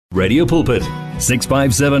Radio Pulpit,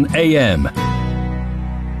 657 AM.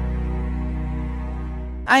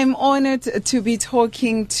 I'm honored to be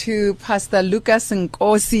talking to Pastor Lukas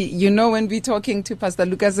Nkosi. You know, when we're talking to Pastor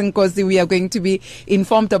Lukas Nkosi, we are going to be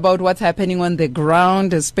informed about what's happening on the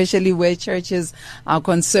ground, especially where churches are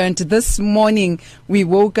concerned. This morning, we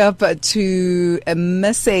woke up to a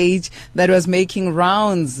message that was making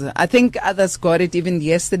rounds. I think others got it even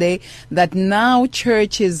yesterday, that now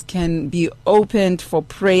churches can be opened for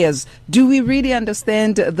prayers. Do we really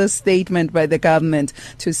understand this statement by the government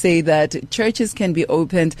to say that churches can be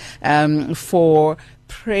opened for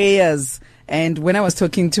prayers? And when I was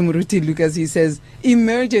talking to Muruti Lucas, he says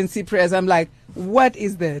emergency prayers. I'm like, what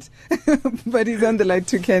is that? But he's on the line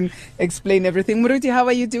to can explain everything. Muruti, how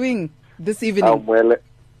are you doing this evening?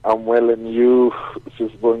 I'm well, and you,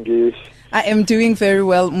 Sibongile? I am doing very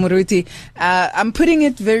well, Muruti. I'm putting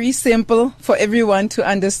it very simple for everyone to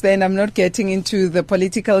understand. I'm not getting into the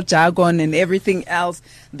political jargon and everything else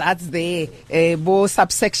that's there.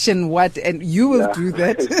 Subsection what, and you will do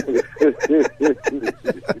that.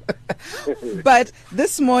 But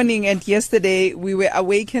this morning and yesterday, we were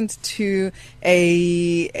awakened to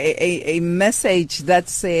a message that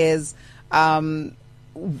says,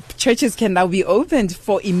 churches can now be opened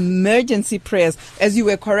for emergency prayers. As you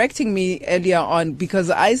were correcting me earlier on, because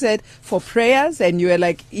I said for prayers and you were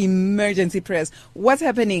like emergency prayers. What's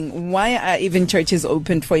happening? Why are even churches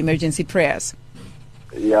opened for emergency prayers?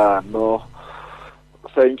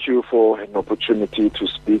 Thank you for an opportunity to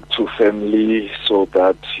speak to family so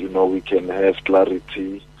that, we can have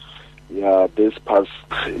clarity. This past,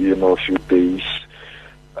 few days,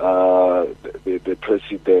 the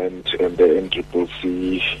president and the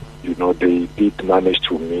NCCC, they did manage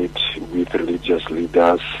to meet with religious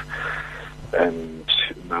leaders. And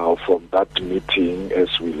now from that meeting,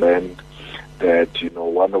 as we learned that,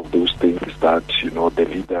 one of those things that, the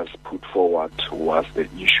leaders put forward was the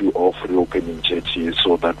issue of reopening churches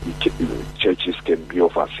so that churches can be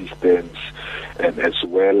of assistance, and as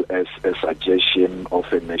well as a suggestion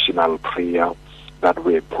of a national prayer that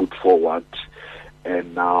were put forward.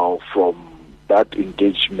 And now from that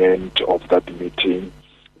engagement of that meeting,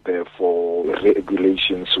 therefore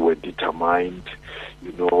regulations were determined,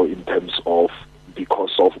 in terms of,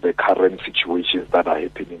 because of the current situations that are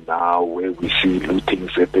happening now, where we see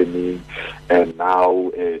lootings happening, and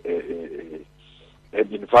now an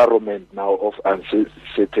environment now of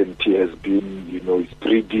uncertainty has been, is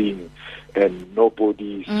breeding, and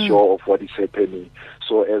nobody is sure of what is happening.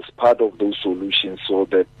 So as part of those solutions, so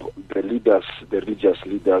that the religious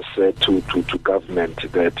leaders said to government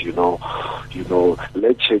that,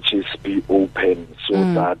 let churches be open so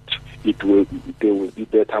that they will be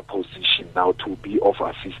better positioned now to be of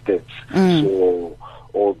assistance. So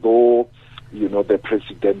although, the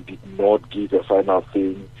president did not give a final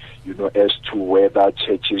thing, as to whether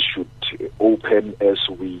churches should open as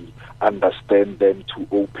we understand them to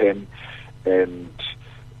open, and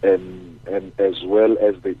as well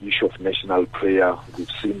as the issue of national prayer. We've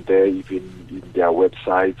seen there even in their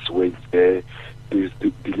websites where these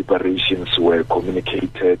deliberations were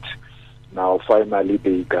communicated. Now finally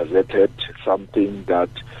they gazetted something that,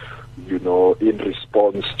 in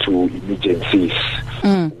response to emergencies,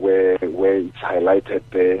 where it's highlighted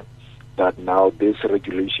there that now these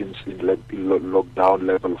regulations in lockdown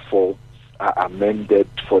level 4 are amended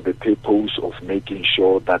for the purpose of making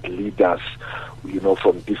sure that leaders,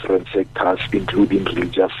 from different sectors, including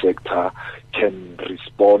religious sector, can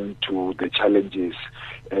respond to the challenges.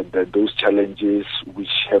 And then those challenges which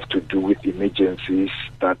have to do with emergencies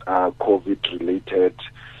that are COVID-related,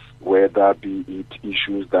 whether be it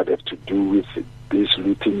issues that have to do with these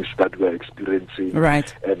lootings that we're experiencing,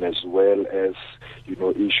 right, and as well as,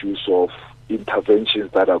 issues of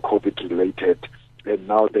interventions that are COVID-related. And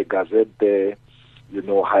now the Gazette there,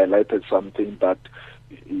 highlighted something that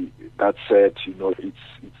said, it's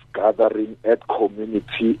gathering at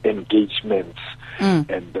community engagements,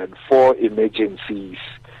 and then for emergencies,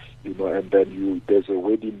 and then there's a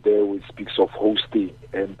wording there which speaks of hosting,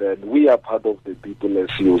 and then we are part of the people as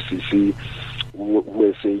COCC who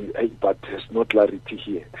are saying, hey, but there's no clarity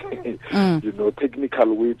here.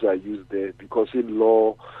 Technical words are used there because in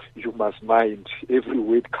law you must mind every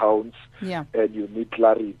word counts, and you need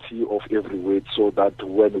clarity of every word so that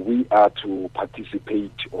when we are to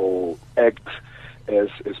participate or act as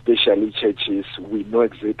especially churches, we know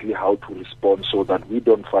exactly how to respond so that we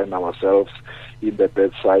don't find ourselves in the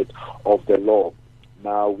bedside of the law.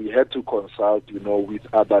 Now, we had to consult, with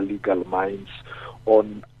other legal minds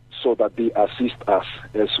on so that they assist us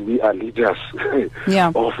as we are leaders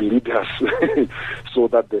of leaders, so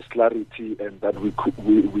that there's clarity and that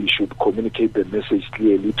we should communicate the message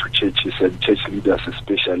clearly to churches and church leaders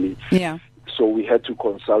especially. Yeah. So we had to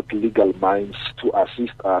consult legal minds to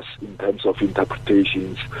assist us in terms of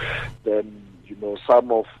interpretations. Then,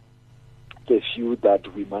 some of the few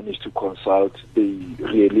that we managed to consult, they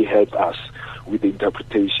really helped us with the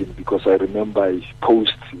interpretation, because I remember I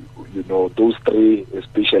posed, those three,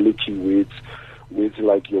 especially keywords, words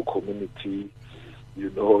like your community,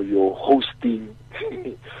 your hosting,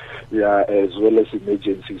 as well as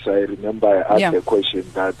emergencies. I remember I asked the question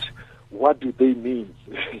that, what do they mean?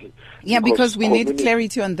 because we need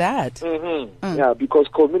clarity on that. Mm-hmm. Yeah, because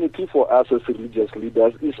community for us as religious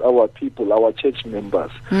leaders is our people, our church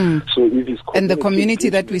members. So it is and the community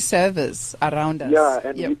that we service around us. Yeah,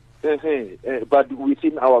 and but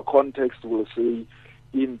within our context, we'll say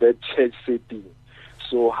in the church setting.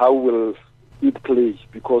 So how will it play?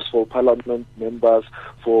 Because for parliament members,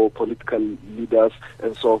 for political leaders,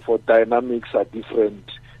 and so forth, dynamics are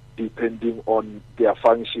different depending on their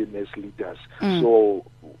function as leaders. So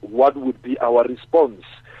what would be our response,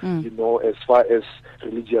 as far as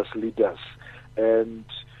religious leaders? And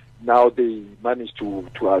now they managed to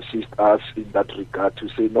assist us in that regard, to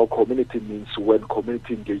say, no, community means when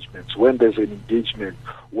community engagements, when there's an engagement,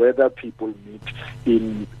 whether people meet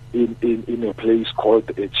in a place called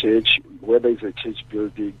a church, whether it's a church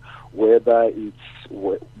building, whether it's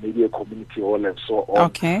maybe a community hall and so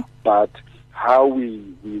on. Okay. But how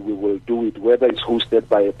we will do it, whether it's hosted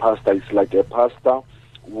by a pastor, it's like a pastor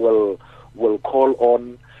will call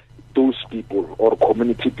on those people or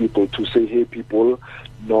community people to say, hey people,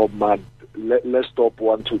 no man, let's stop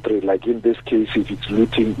 1, 2, 3. Like in this case, if it's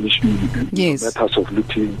looting issue, matters of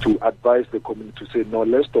looting, to advise the community to say, no,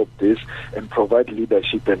 let's stop this, and provide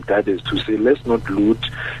leadership and guidance to say, let's not loot,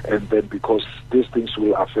 and then because these things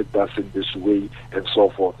will affect us in this way and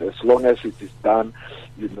so forth. As long as it is done,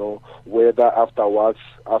 whether afterwards,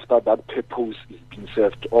 after that purpose is being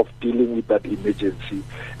served of dealing with that emergency,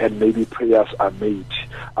 and maybe prayers are made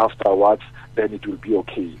afterwards, then it will be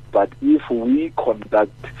okay. But if we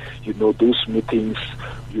conduct, those meetings,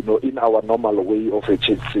 in our normal way of a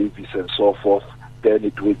church service and so forth, then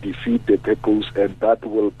it will defeat the purpose, and that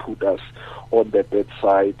will put us on the bad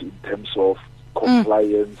side in terms of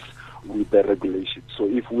compliance with the regulations. So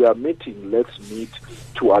if we are meeting, let's meet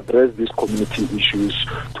to address these community issues,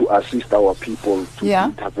 to assist our people to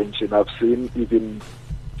intervention. I've seen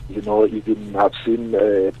I've seen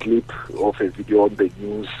a clip of a video on the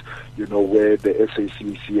news, where the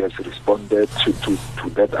SACC has responded to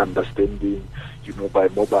that understanding, by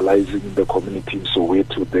mobilizing the community in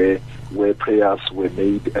Soweto there, where prayers were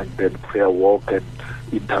made, and then prayer walk and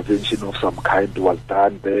intervention of some kind was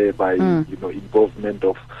done there by, involvement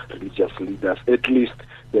of religious leaders. At least,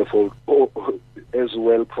 therefore, as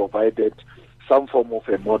well provided some form of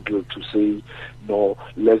a model to say, no,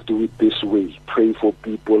 let's do it this way. Pray for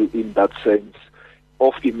people in that sense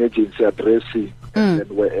of emergency addressing, and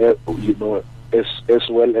then where, as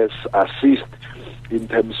well as assist in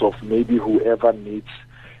terms of maybe whoever needs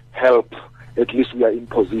help. At least we are in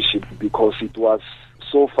position, because it was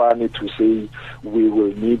so funny to say we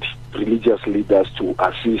will need religious leaders to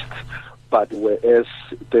assist, but whereas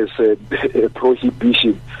there's a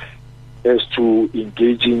prohibition as to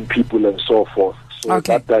engaging people and so forth. So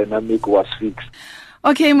that dynamic was fixed.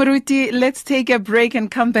 Okay, Muruti, let's take a break and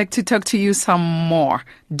come back to talk to you some more.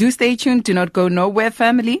 Do stay tuned. Do not go nowhere,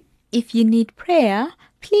 family. If you need prayer,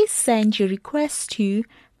 please send your request to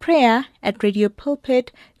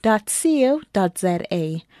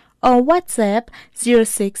prayer@radiopulpit.co.za or WhatsApp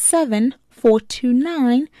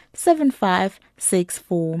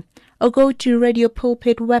 067-429-7564, or go to Radio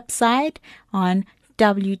Pulpit website on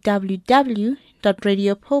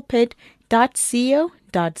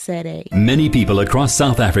www.radiopulpit.co.za. Many people across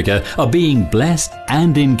South Africa are being blessed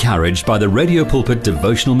and encouraged by the Radio Pulpit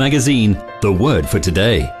devotional magazine, The Word for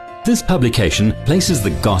Today. This publication places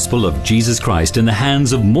the gospel of Jesus Christ in the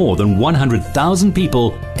hands of more than 100,000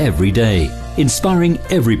 people every day, inspiring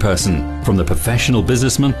every person, from the professional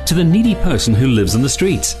businessman to the needy person who lives on the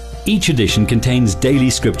streets. Each edition contains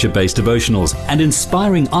daily scripture-based devotionals and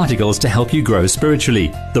inspiring articles to help you grow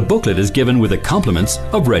spiritually. The booklet is given with the compliments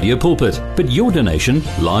of Radio Pulpit, but your donation,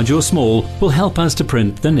 large or small, will help us to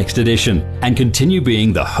print the next edition and continue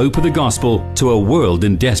being the hope of the gospel to a world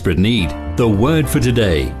in desperate need. The Word for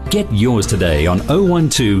Today. Get yours today on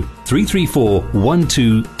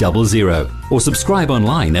 012-334-1200 or subscribe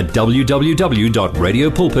online at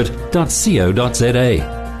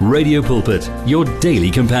www.radiopulpit.co.za. Radio Pulpit, your daily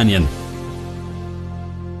companion.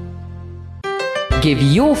 Give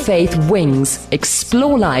your faith wings.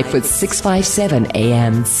 Explore life with 657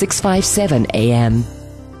 AM. 657 AM.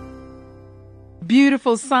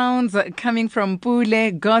 Beautiful sounds coming from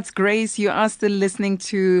Pule. God's grace. You are still listening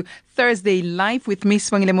to Thursday Live with me,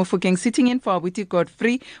 Sibongile Mofokeng, sitting in for Abuti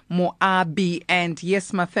Godfrey Moabi. And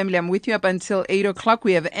yes, my family, I'm with you up until 8 o'clock.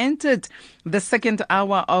 We have entered the second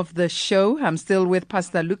hour of the show. I'm still with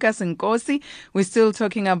Pastor Lukas Nkosi. We're still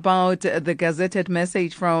talking about the gazetted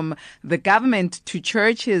message from the government to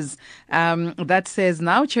churches that says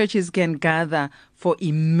now churches can gather for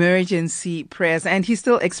emergency prayers. And he's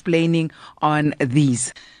still explaining on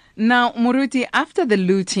these. Now, Muruti, after the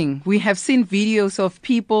looting, we have seen videos of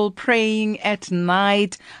people praying at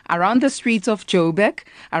night around the streets of Joburg,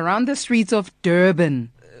 around the streets of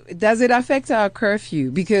Durban. Does it affect our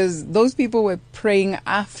curfew? Because those people were praying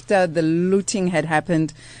after the looting had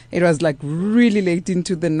happened. It was like really late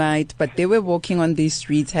into the night, but they were walking on these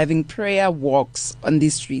streets, having prayer walks on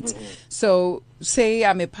these streets. So say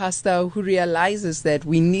I'm a pastor who realizes that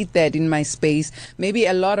we need that in my space. Maybe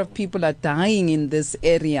a lot of people are dying in this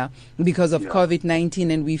area because of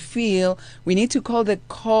COVID-19, and we feel we need to call the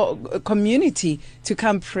community to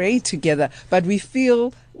come pray together. But we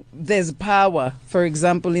feel there's power, for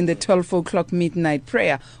example, in the 12 o'clock midnight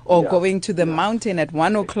prayer, or going to the mountain at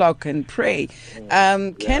 1 o'clock and pray.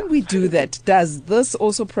 Can we do that? Does this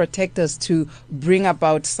also protect us to bring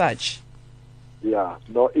about such? Yeah,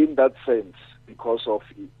 no, in that sense, because of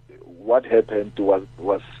what happened was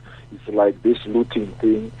it's like this looting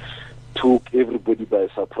thing took everybody by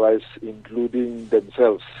surprise, including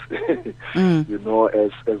themselves, you know,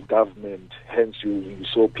 as government. Hence, you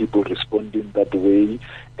saw people responding that way,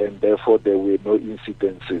 and therefore there were no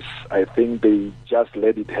incidences. I think they just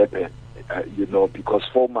let it happen, you know, because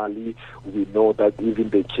formally we know that even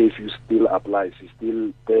the curfew still applies, it's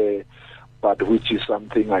still there, but which is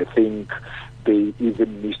something I think they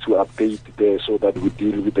even need to update there so that we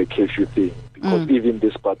deal with the curfew thing. Because even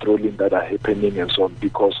this patrolling that are happening and so on,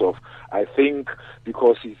 because of, I think,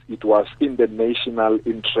 because it was in the national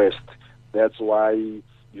interest, that's why,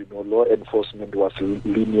 you know, law enforcement was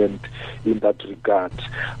lenient in that regard.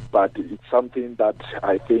 But it's something that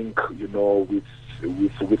I think, you know,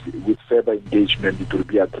 with further engagement, it will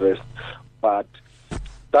be addressed. But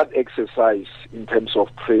that exercise in terms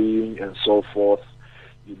of praying and so forth,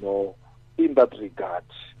 you know, in that regard,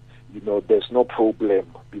 you know, there's no problem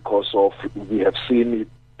because of we have seen it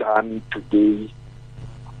done today,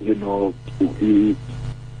 you know,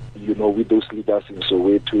 with those leaders in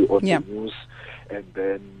Soweto on the news, and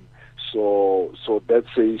then so that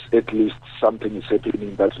says at least something is happening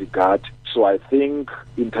in that regard. So I think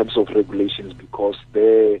in terms of regulations, because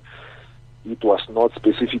it was not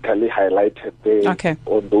specifically highlighted there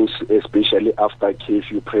on those, especially after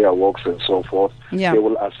curfew prayer walks and so forth. They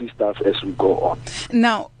will assist us as we go on.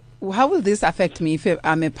 Now, how will this affect me if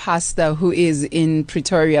I'm a pastor who is in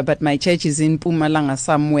Pretoria, but my church is in Mpumalanga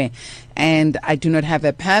somewhere, and I do not have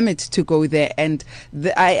a permit to go there, and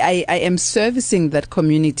I am servicing that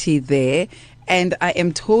community there, and I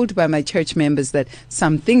am told by my church members that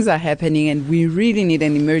some things are happening and we really need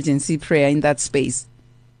an emergency prayer in that space?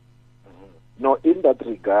 No, in that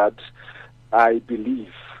regard, I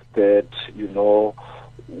believe that, you know,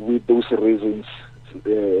 with those reasons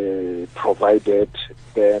provided,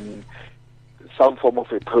 then some form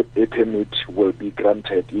of a permit will be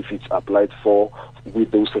granted if it's applied for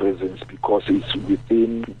with those reasons, because it's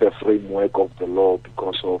within the framework of the law,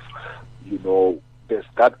 because of, you know, there's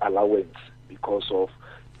that allowance, because of,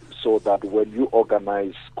 so that when you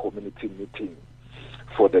organize community meeting,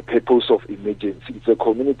 for the purpose of emergency. It's a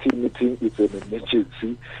community meeting, it's an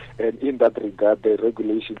emergency, and in that regard, the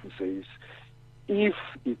regulation says if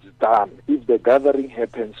it's done, if the gathering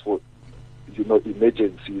happens for, you know,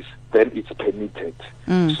 emergencies, then it's permitted.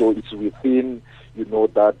 So it's within, you know,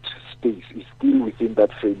 that space. It's still within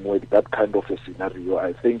that framework, that kind of a scenario.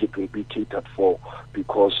 I think it will be catered for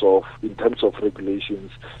because of, in terms of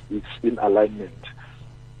regulations, it's in alignment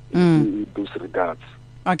in those regards.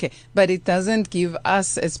 Okay, but it doesn't give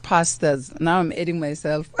us as pastors, now I'm adding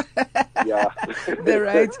myself, the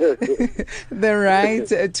right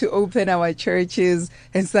to open our churches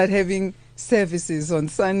and start having services on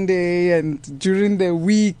Sunday and during the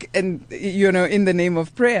week and, you know, in the name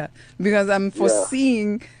of prayer. Because I'm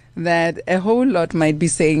foreseeing that a whole lot might be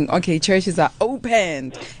saying, okay, churches are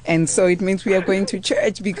opened, and so it means we are going to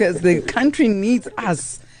church because the country needs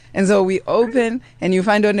us. And so we open, and you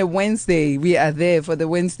find on a Wednesday, we are there for the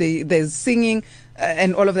Wednesday, there's singing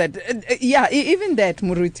and all of that. Even that,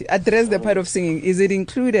 Muruti, address the part of singing. Is it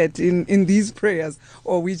included in these prayers,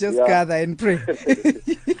 or we just gather and pray?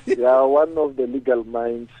 One of the legal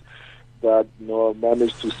minds, that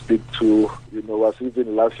managed to speak to, was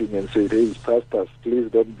even laughing and said, "Hey, pastors, please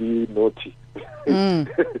don't be naughty."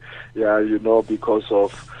 Yeah, because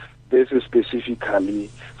of this is specifically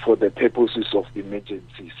for the purposes of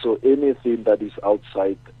emergency. So anything that is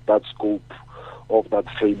outside that scope of that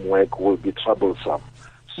framework will be troublesome.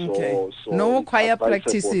 So no choir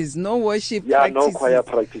practices, no worship yeah, practices. no choir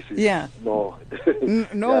practices. Yeah. No.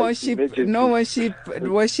 No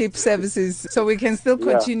worship services. So we can still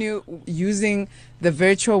continue using the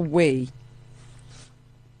virtual way.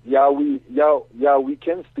 Yeah, we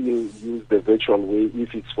can still use the virtual way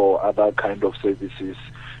if it's for other kind of services,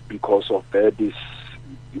 because of that this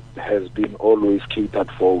has been always catered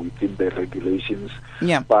for within the regulations.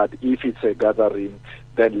 Yeah. But if it's a gathering,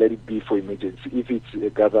 then let it be for emergency. If it's a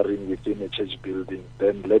gathering within a church building,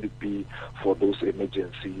 then let it be for those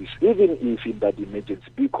emergencies. Even if in that emergency,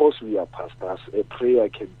 because we are pastors, a prayer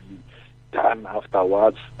can be done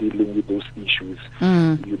afterwards, dealing with those issues,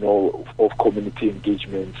 of community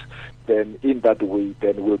engagements. Then in that way,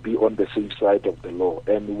 then we'll be on the safe side of the law.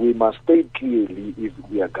 And we must state clearly, if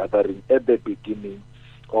we are gathering at the beginning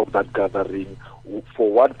of that gathering,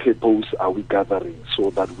 for what purpose are we gathering, so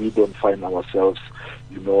that we don't find ourselves,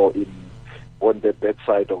 on the bad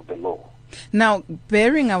side of the law. Now,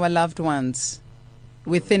 burying our loved ones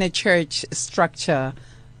within a church structure,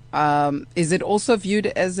 is it also viewed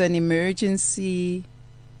as an emergency?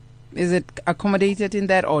 Is it accommodated in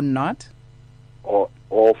that or not? Or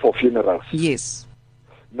for funerals? Yes.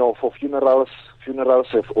 No, for funerals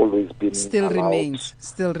have always been Still allowed. remains.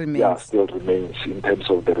 Yeah, still remains in terms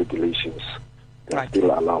of the regulations. They're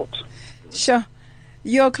still allowed. Sure.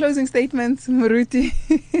 Your closing statements, Muruti,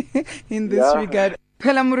 in this regard.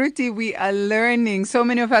 Phela Muruti, we are learning. So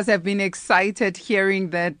many of us have been excited hearing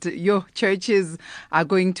that your churches are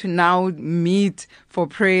going to now meet for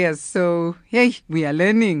prayers. So, hey, we are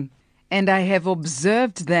learning. And I have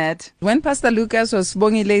observed that when Pastor Lukas or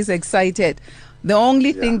Sibongile is excited, the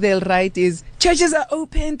only thing they'll write is, churches are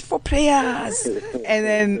opened for prayers. And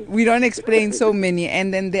then we don't explain so many.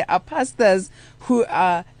 And then there are pastors who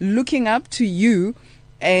are looking up to you,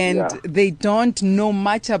 and they don't know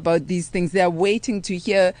much about these things. They are waiting to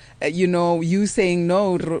hear, you saying,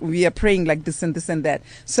 no, we are praying like this and this and that.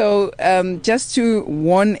 So just to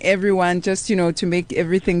warn everyone, just, to make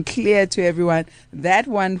everything clear to everyone, that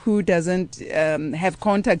one who doesn't have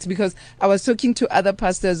contacts, because I was talking to other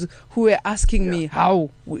pastors who were asking me,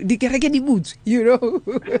 how? So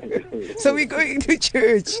we're going to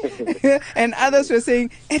church. And others were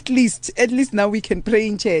saying, at least now we can pray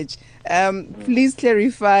in church. Please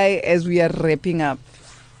clarify as we are wrapping up.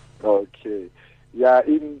 Okay. Yeah,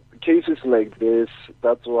 in cases like this,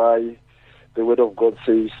 that's why the word of God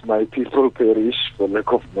says, my people perish for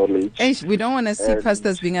lack of knowledge. We don't want to see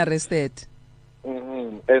pastors being arrested.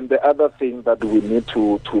 And the other thing that we need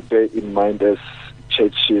to bear in mind as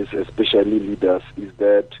churches, especially leaders, is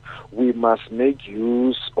that we must make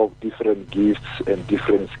use of different gifts and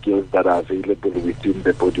different skills that are available within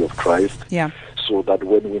the body of Christ. Yeah. So that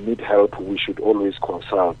when we need help, we should always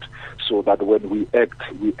consult. So that when we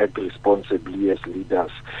act responsibly as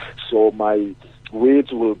leaders. So my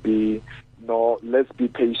words will be, let's be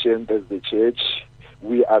patient as the church.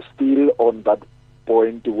 We are still on that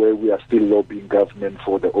point where we are still lobbying government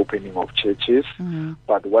for the opening of churches.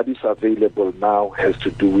 But what is available now has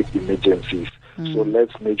to do with emergencies. So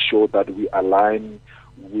let's make sure that we align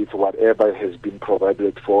with whatever has been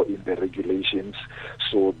provided for in the regulations,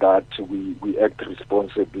 so that we act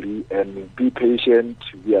responsibly and be patient.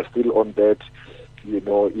 We are still on that,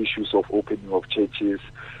 issues of opening of churches.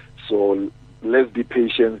 So let's be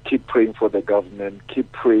patient, keep praying for the government,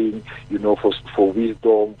 keep praying, for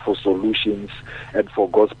wisdom, for solutions, and for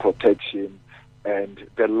God's protection. And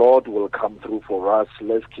the Lord will come through for us.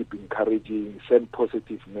 Let's keep encouraging, send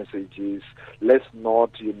positive messages. Let's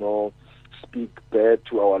not, speak bad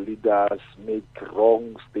to our leaders, make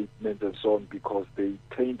wrong statements and so on, because they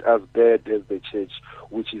paint us bad as the church,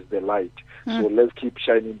 which is the light. So let's keep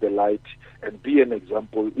shining the light and be an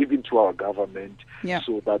example even to our government,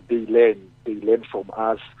 so that they learn from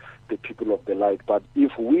us, the people of the light. But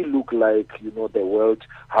if we look like, the world,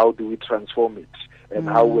 how do we transform it? And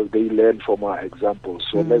how will they learn from our example?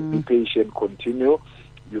 So let's be patient, continue,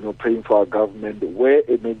 praying for our government. Where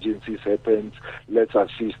emergencies happen, let's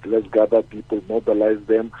assist, let's gather people, mobilize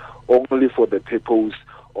them, only for the purpose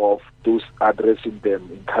of those addressing them,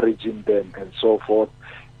 encouraging them, and so forth.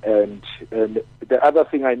 And the other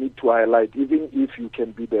thing I need to highlight, even if you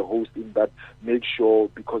can be the host in that, make sure,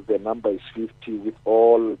 because the number is 50 with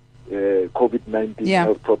all COVID-19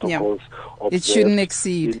 health protocols. It shouldn't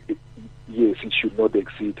exceed. yes, it should not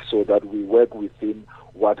exceed, so that we work within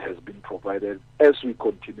what has been provided as we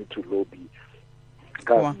continue to lobby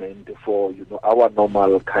government for, our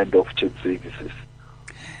normal kind of church services.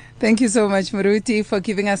 Thank you so much, Muruti, for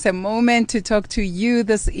giving us a moment to talk to you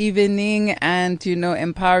this evening and,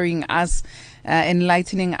 empowering us,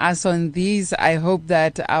 enlightening us on these. I hope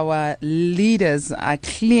that our leaders are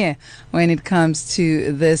clear when it comes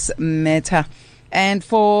to this matter. And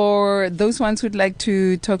for those ones who'd like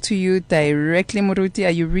to talk to you directly, Muruti,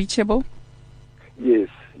 are you reachable? Yes,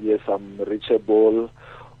 I'm reachable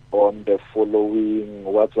on the following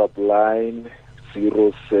WhatsApp line,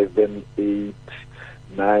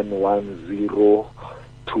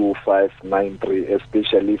 078-910-2593,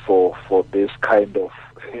 especially for this kind of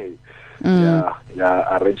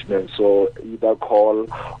arrangement. So either call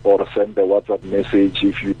or send the WhatsApp message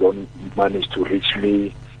if you don't manage to reach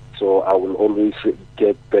me. So I will always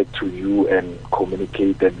get back to you and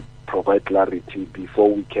communicate and provide clarity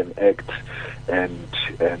before we can act, and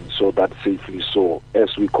so that safely. So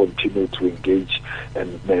as we continue to engage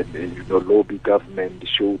and lobby government,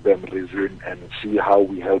 show them reason, and see how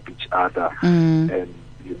we help each other, and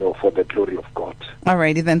for the glory of God.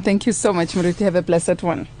 Alrighty then. Thank you so much, Muruti. Have a blessed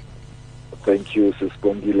one. Thank you,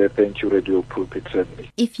 Sibongile. Thank you, Radio Pulpit.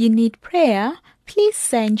 If you need prayer, please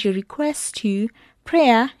send your request to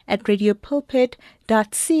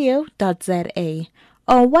prayer@radiopulpit.co.za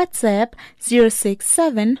or WhatsApp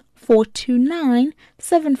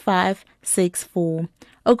 067-429-7564,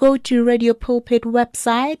 or go to Radio Pulpit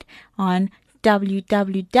website on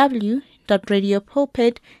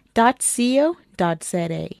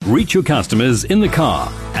www.radiopulpit.co.za. Reach your customers in the car,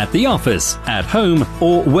 at the office, at home,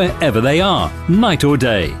 or wherever they are, night or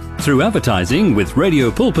day. Through advertising with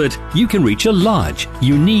Radio Pulpit, you can reach a large,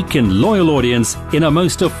 unique and loyal audience in a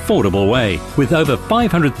most affordable way. With over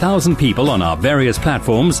 500,000 people on our various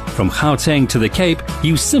platforms, from Gauteng to the Cape,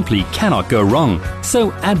 you simply cannot go wrong.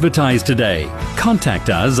 So advertise today.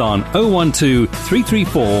 Contact us on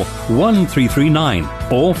 012-334-1339.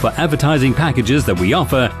 Or for advertising packages that we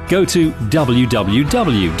offer, go to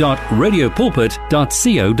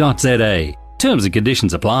www.radiopulpit.co.za. Terms and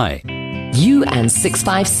conditions apply. You and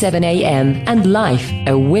 657 AM and life,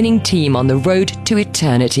 a winning team on the road to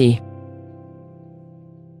eternity.